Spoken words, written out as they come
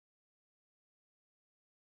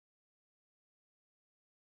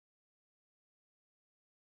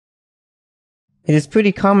It is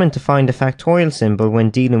pretty common to find a factorial symbol when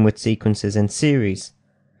dealing with sequences and series.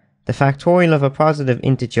 The factorial of a positive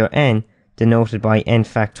integer n, denoted by n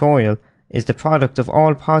factorial, is the product of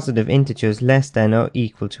all positive integers less than or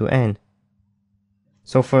equal to n.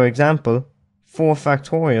 So for example, 4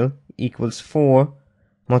 factorial equals 4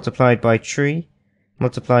 multiplied by 3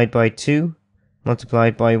 multiplied by 2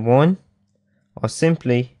 multiplied by 1, or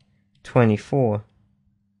simply 24.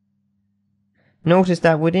 Notice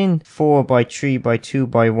that within 4 by 3 by 2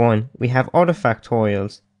 by 1 we have other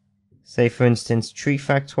factorials, say for instance 3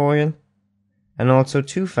 factorial and also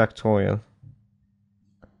 2 factorial.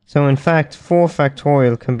 So in fact 4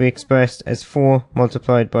 factorial can be expressed as 4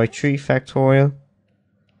 multiplied by 3 factorial,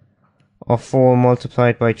 or 4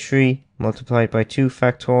 multiplied by 3 multiplied by 2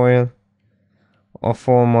 factorial, or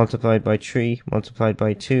 4 multiplied by 3 multiplied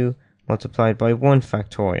by 2 multiplied by 1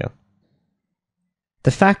 factorial.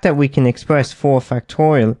 The fact that we can express 4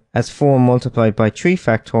 factorial as 4 multiplied by 3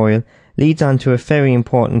 factorial leads on to a very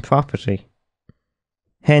important property.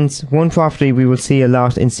 Hence, one property we will see a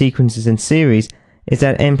lot in sequences and series is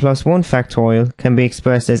that n plus 1 factorial can be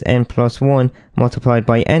expressed as n plus 1 multiplied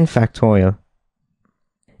by n factorial.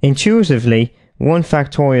 Intuitively, 1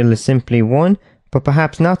 factorial is simply 1, but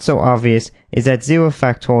perhaps not so obvious is that 0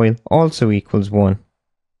 factorial also equals 1.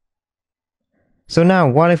 So now,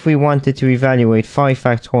 what if we wanted to evaluate 5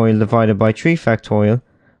 factorial divided by 3 factorial?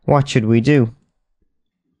 What should we do?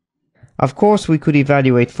 Of course, we could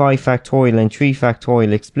evaluate 5 factorial and 3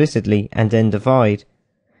 factorial explicitly and then divide.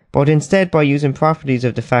 But instead, by using properties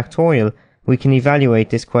of the factorial, we can evaluate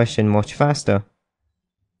this question much faster.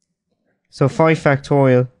 So 5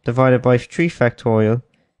 factorial divided by 3 factorial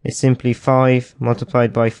is simply 5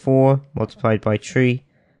 multiplied by 4 multiplied by 3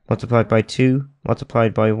 multiplied by 2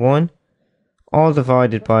 multiplied by 1, all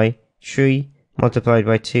divided by 3 multiplied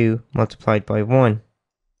by 2 multiplied by 1.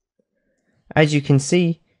 As you can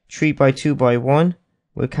see, 3 by 2 by 1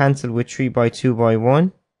 will cancel with 3 by 2 by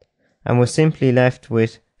 1, and we're simply left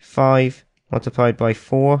with 5 multiplied by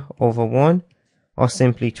 4 over 1, or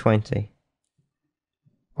simply 20.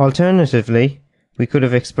 Alternatively, we could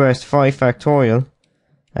have expressed 5 factorial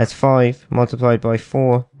as 5 multiplied by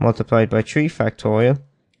 4 multiplied by 3 factorial,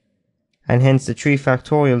 and hence the 3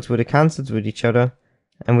 factorials would have cancelled with each other,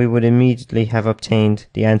 and we would immediately have obtained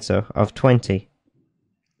the answer of 20.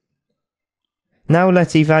 Now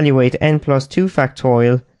let's evaluate n plus 2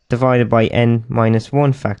 factorial divided by n minus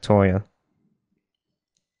 1 factorial.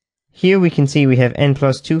 Here we can see we have n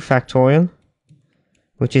plus 2 factorial,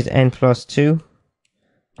 which is n plus 2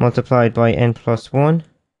 multiplied by n plus 1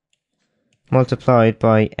 multiplied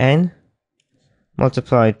by n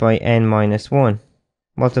multiplied by n minus 1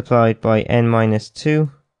 multiplied by n minus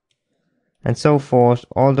 2, and so forth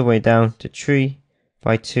all the way down to 3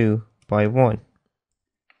 by 2 by 1.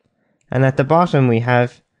 And at the bottom we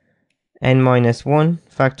have n minus 1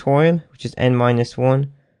 factorial, which is n minus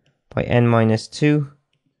 1 by n minus 2,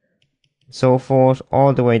 so forth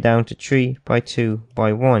all the way down to 3 by 2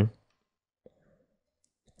 by 1.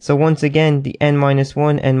 So once again, the n minus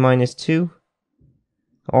 1, n minus 2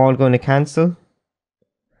 are all going to cancel,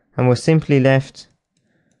 and we're simply left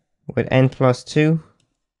with n plus 2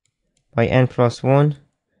 by n plus 1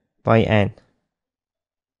 by n.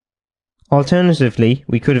 Alternatively,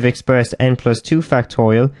 we could have expressed n plus 2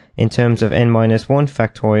 factorial in terms of n minus 1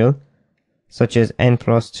 factorial, such as n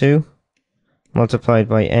plus 2 multiplied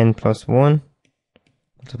by n plus 1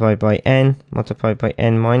 multiplied by n multiplied by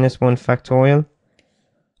n minus 1 factorial,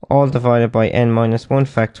 all divided by n minus 1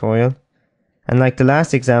 factorial. And like the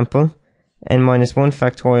last example, n minus 1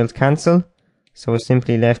 factorials cancel, so we're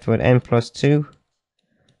simply left with n plus 2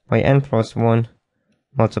 by n plus 1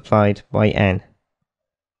 multiplied by n.